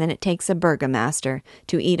time than it takes a burgomaster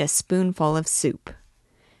to eat a spoonful of soup.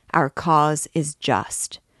 Our cause is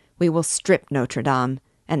just. We will strip Notre Dame,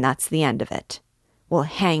 and that's the end of it. We'll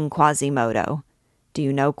hang Quasimodo. Do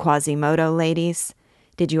you know Quasimodo, ladies?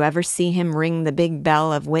 Did you ever see him ring the big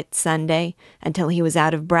bell of Whit Sunday until he was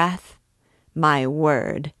out of breath? My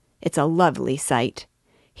word, it's a lovely sight.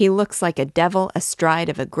 He looks like a devil astride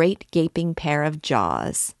of a great gaping pair of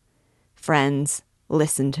jaws. Friends,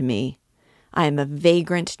 listen to me. I am a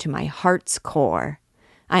vagrant to my heart's core.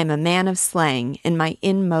 I am a man of slang in my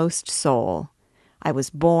inmost soul. I was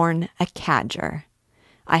born a cadger.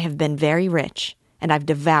 I have been very rich, and I've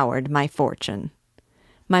devoured my fortune.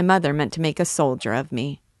 My mother meant to make a soldier of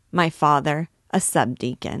me. My father, a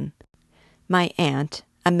subdeacon. My aunt,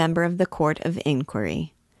 a member of the Court of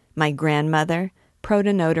Inquiry. My grandmother,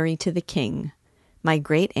 protonotary to the king. My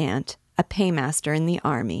great-aunt, a paymaster in the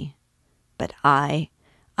army. But I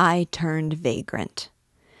turned vagrant.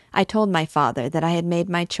 I told my father that I had made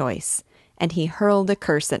my choice, and he hurled a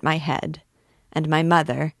curse at my head. And my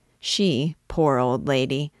mother, she, poor old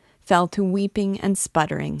lady, fell to weeping and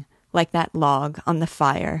sputtering, like that log on the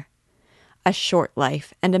fire. A short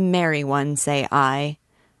life and a merry one, say I.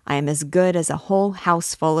 I am as good as a whole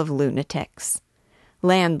houseful of lunatics.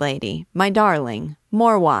 Landlady, my darling,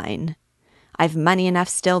 more wine. I've money enough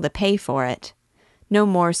still to pay for it. No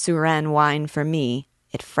more Suran wine for me.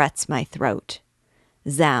 It frets my throat.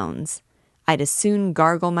 Zounds, I'd as soon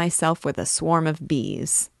gargle myself with a swarm of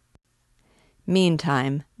bees.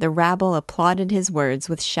 Meantime, the rabble applauded his words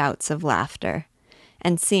with shouts of laughter,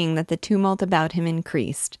 and seeing that the tumult about him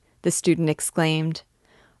increased, the student exclaimed,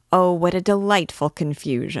 "Oh, what a delightful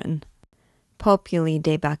confusion! Populi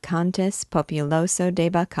debacantis, populoso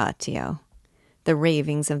debacatio." The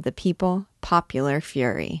ravings of the people, popular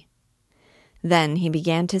fury. Then he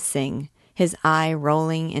began to sing, his eye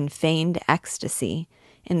rolling in feigned ecstasy,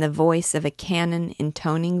 in the voice of a canon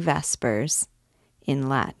intoning vespers, in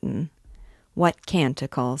Latin. What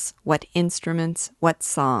canticles, what instruments, what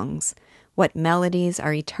songs, what melodies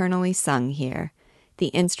are eternally sung here, the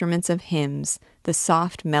instruments of hymns, the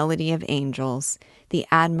soft melody of angels, the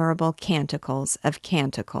admirable canticles of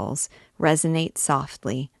canticles resonate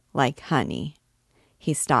softly like honey.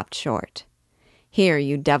 He stopped short. "Here,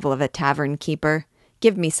 you devil of a tavern keeper,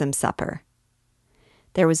 give me some supper."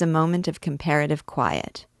 There was a moment of comparative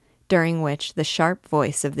quiet, during which the sharp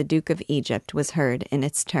voice of the Duke of Egypt was heard in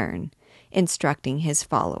its turn, instructing his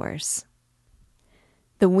followers.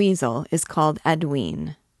 The weasel is called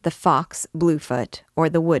Adwine, the fox Bluefoot, or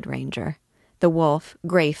the wood ranger, the wolf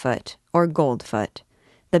Greyfoot, or Goldfoot,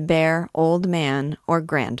 the bear Old Man, or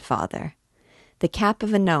grandfather. The cap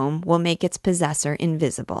of a gnome will make its possessor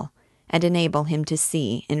invisible, and enable him to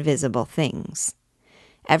see invisible things.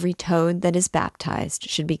 Every toad that is baptized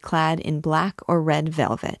should be clad in black or red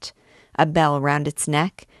velvet, a bell round its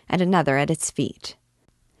neck, and another at its feet.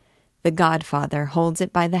 The godfather holds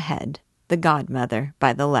it by the head, the godmother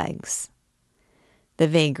by the legs. The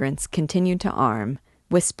vagrants continued to arm,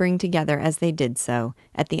 whispering together as they did so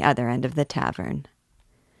at the other end of the tavern.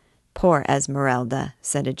 "Poor Esmeralda,"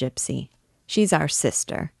 said a gypsy. "She's our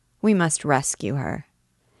sister. We must rescue her."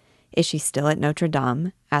 "Is she still at Notre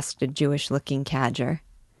Dame?" asked a Jewish-looking cadger.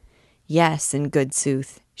 "Yes, in good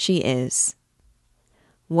sooth, she is."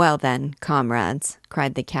 "Well then, comrades,"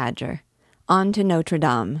 cried the cadger, "on to Notre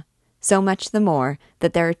Dame. So much the more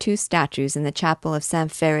that there are two statues in the chapel of Saint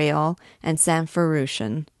Ferréol and Saint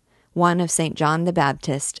Ferrucin, one of St. John the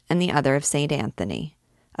Baptist and the other of St. Anthony,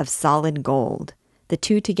 of solid gold, the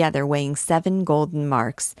two together weighing 7 golden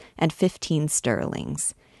marks and 15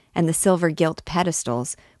 sterlings, and the silver gilt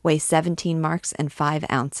pedestals weigh 17 marks and 5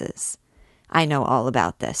 ounces. I know all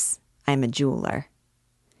about this. I am a jeweler."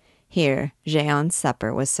 Here Jean's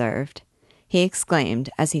supper was served. He exclaimed,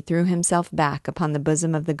 as he threw himself back upon the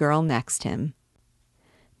bosom of the girl next him,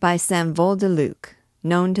 "By Saint Vol-de-Luc,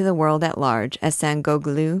 known to the world at large as Saint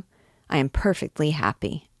Gogolus, I am perfectly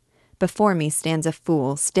happy. Before me stands a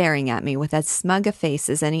fool staring at me with as smug a face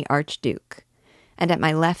as any archduke, and at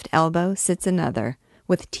my left elbow sits another,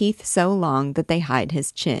 with teeth so long that they hide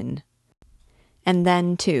his chin. And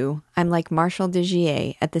then, too, I'm like Marshal de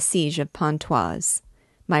Gier at the siege of Pontoise.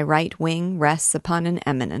 My right wing rests upon an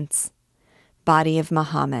eminence. Body of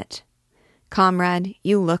Mahomet. Comrade,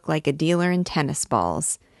 you look like a dealer in tennis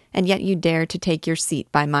balls, and yet you dare to take your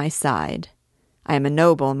seat by my side. I am a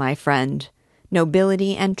noble, my friend.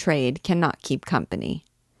 Nobility and trade cannot keep company.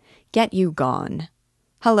 Get you gone.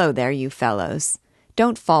 Hello there, you fellows.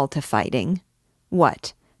 Don't fall to fighting.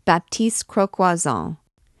 What, Baptiste Croquoison?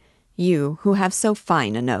 You, who have so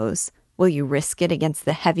fine a nose, will you risk it against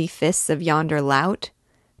the heavy fists of yonder lout?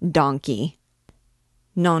 Donkey.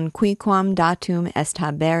 Non quiquam datum est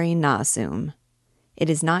haberi nasum. It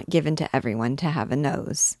is not given to everyone to have a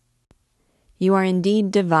nose. You are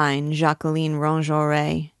indeed divine, Jacqueline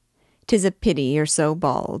Rongeoret. 'Tis a pity you're so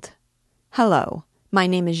bald. Hello, my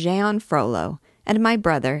name is Jehan Frollo, and my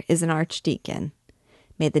brother is an archdeacon.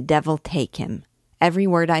 May the devil take him. Every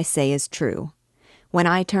word I say is true. When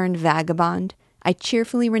I turned vagabond, I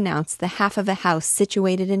cheerfully renounced the half of a house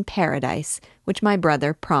situated in paradise which my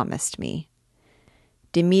brother promised me.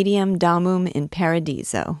 De medium domum in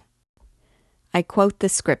paradiso. I quote the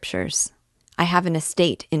scriptures. I have an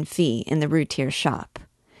estate in fee in the routier shop,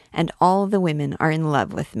 and all the women are in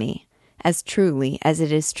love with me, as truly as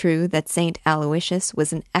it is true that St. Aloysius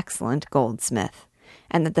was an excellent goldsmith,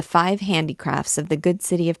 and that the 5 handicrafts of the good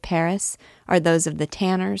city of Paris are those of the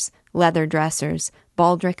tanners, leather dressers,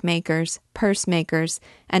 baldric makers, purse makers,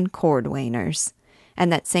 and cordwainers,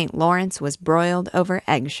 and that St. Lawrence was broiled over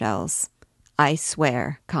eggshells. I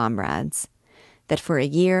swear, comrades, that for a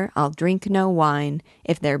year I'll drink no wine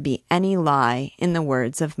if there be any lie in the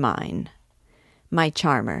words of mine. My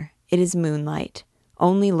charmer, it is moonlight.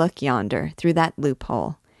 Only look yonder, through that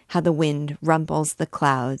loophole, how the wind rumples the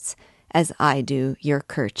clouds, as I do your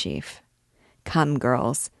kerchief. Come,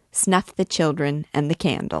 girls, snuff the children and the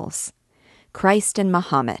candles. Christ and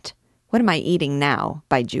Mahomet, what am I eating now,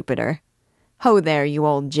 by Jupiter? Ho there, you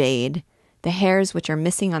old jade! The hairs which are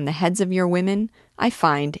missing on the heads of your women, I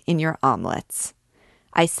find in your omelettes.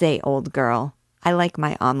 I say, old girl, I like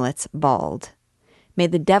my omelettes bald. May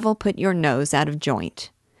the devil put your nose out of joint.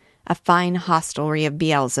 A fine hostelry of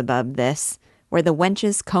Beelzebub, this, where the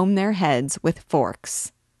wenches comb their heads with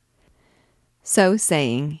forks. So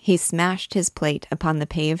saying, he smashed his plate upon the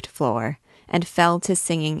paved floor, and fell to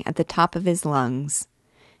singing at the top of his lungs.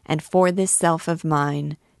 And for this self of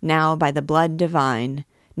mine, now by the blood divine,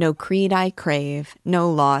 no creed I crave, no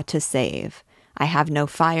law to save. I have no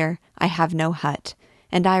fire, I have no hut,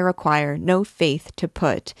 and I require no faith to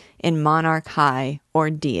put in monarch high or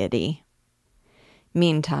deity.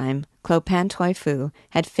 Meantime, Clopin Trouillefou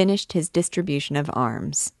had finished his distribution of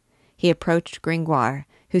arms. He approached Gringoire,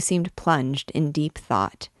 who seemed plunged in deep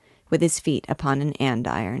thought, with his feet upon an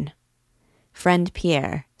andiron. "Friend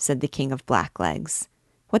Pierre," said the king of Blacklegs,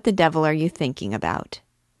 "what the devil are you thinking about?"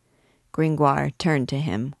 Gringoire turned to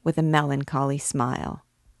him with a melancholy smile.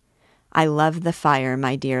 "I love the fire,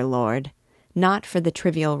 my dear lord, not for the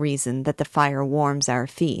trivial reason that the fire warms our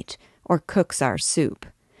feet or cooks our soup,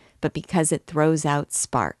 but because it throws out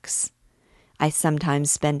sparks. I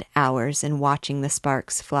sometimes spend hours in watching the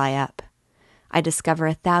sparks fly up. I discover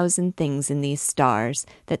 1,000 things in these stars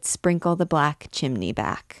that sprinkle the black chimney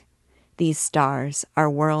back. These stars are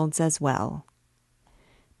worlds as well."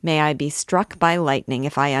 "May I be struck by lightning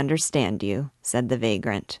if I understand you," said the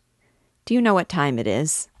vagrant. "Do you know what time it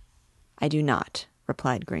is?" "I do not,"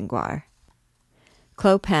 replied Gringoire.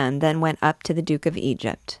 Clopin then went up to the Duke of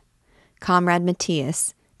Egypt. "Comrade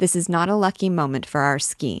Matthias, this is not a lucky moment for our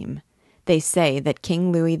scheme. They say that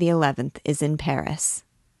King Louis XI is in Paris."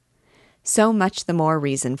 "So much the more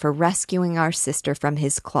reason for rescuing our sister from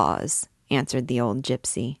his claws," answered the old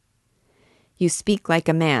gypsy. "You speak like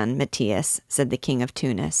a man, Matthias," said the king of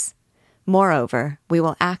Tunis. "Moreover, we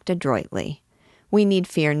will act adroitly. We need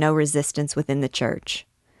fear no resistance within the church.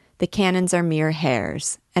 The cannons are mere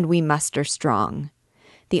hares, and we muster strong.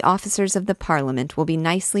 The officers of the Parliament will be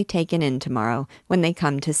nicely taken in tomorrow when they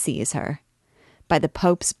come to seize her. By the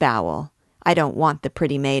Pope's bowel, I don't want the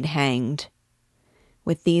pretty maid hanged."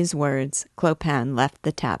 With these words, Clopin left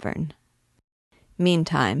the tavern.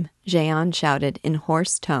 Meantime, Jehan shouted in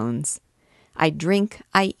hoarse tones, "I drink,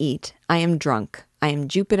 I eat, I am drunk, I am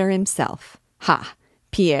Jupiter himself. Ha!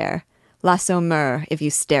 Pierre, L'Assommeur, if you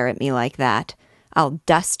stare at me like that, I'll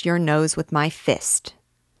dust your nose with my fist.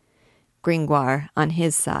 Gringoire, on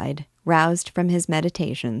his side, roused from his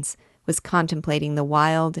meditations, was contemplating the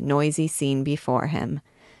wild, noisy scene before him,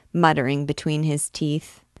 muttering between his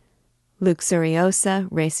teeth, Luxuriosa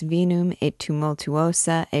res vinum et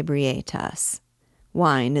tumultuosa ebrietas.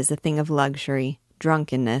 Wine is a thing of luxury,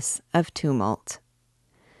 drunkenness of tumult.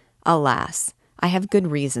 Alas, I have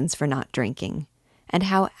good reasons for not drinking, and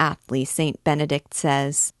how aptly Saint Benedict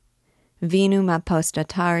says, Vinum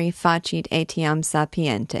apostatari facit etiam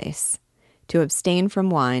sapientes. To abstain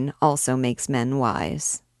from wine also makes men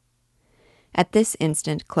wise. At this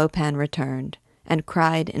instant Clopin returned, and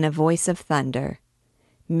cried in a voice of thunder,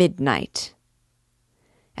 Midnight!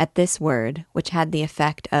 At this word, which had the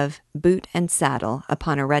effect of boot and saddle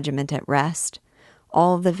upon a regiment at rest,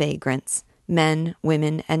 all the vagrants, men,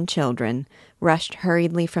 women, and children, rushed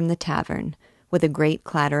hurriedly from the tavern, with a great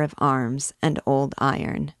clatter of arms and old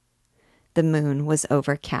iron. The moon was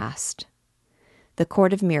overcast. The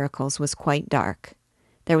Court of Miracles was quite dark.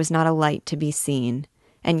 There was not a light to be seen,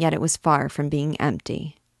 and yet it was far from being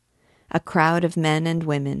empty. A crowd of men and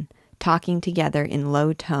women, talking together in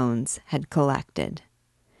low tones, had collected.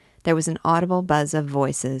 There was an audible buzz of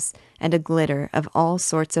voices and a glitter of all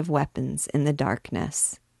sorts of weapons in the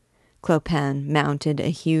darkness. Clopin mounted a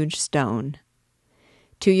huge stone.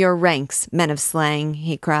 To your ranks, men of slang,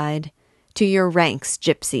 he cried. To your ranks,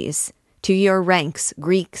 gypsies. To your ranks,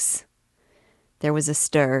 Greeks. There was a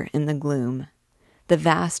stir in the gloom. The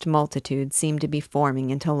vast multitude seemed to be forming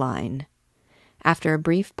into line. After a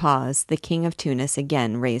brief pause, the King of Tunis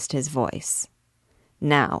again raised his voice.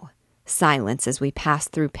 Now, silence as we pass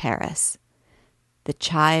through Paris. The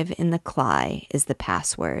chive in the Cly is the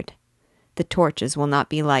password. The torches will not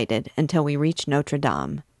be lighted until we reach Notre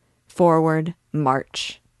Dame. Forward,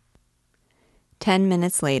 march. 10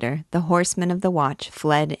 minutes later, the horsemen of the watch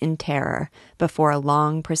fled in terror before a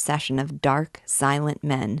long procession of dark, silent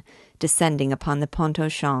men descending upon the Pont au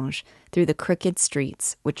Change through the crooked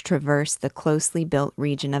streets which traverse the closely built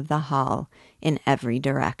region of the Halles in every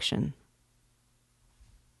direction.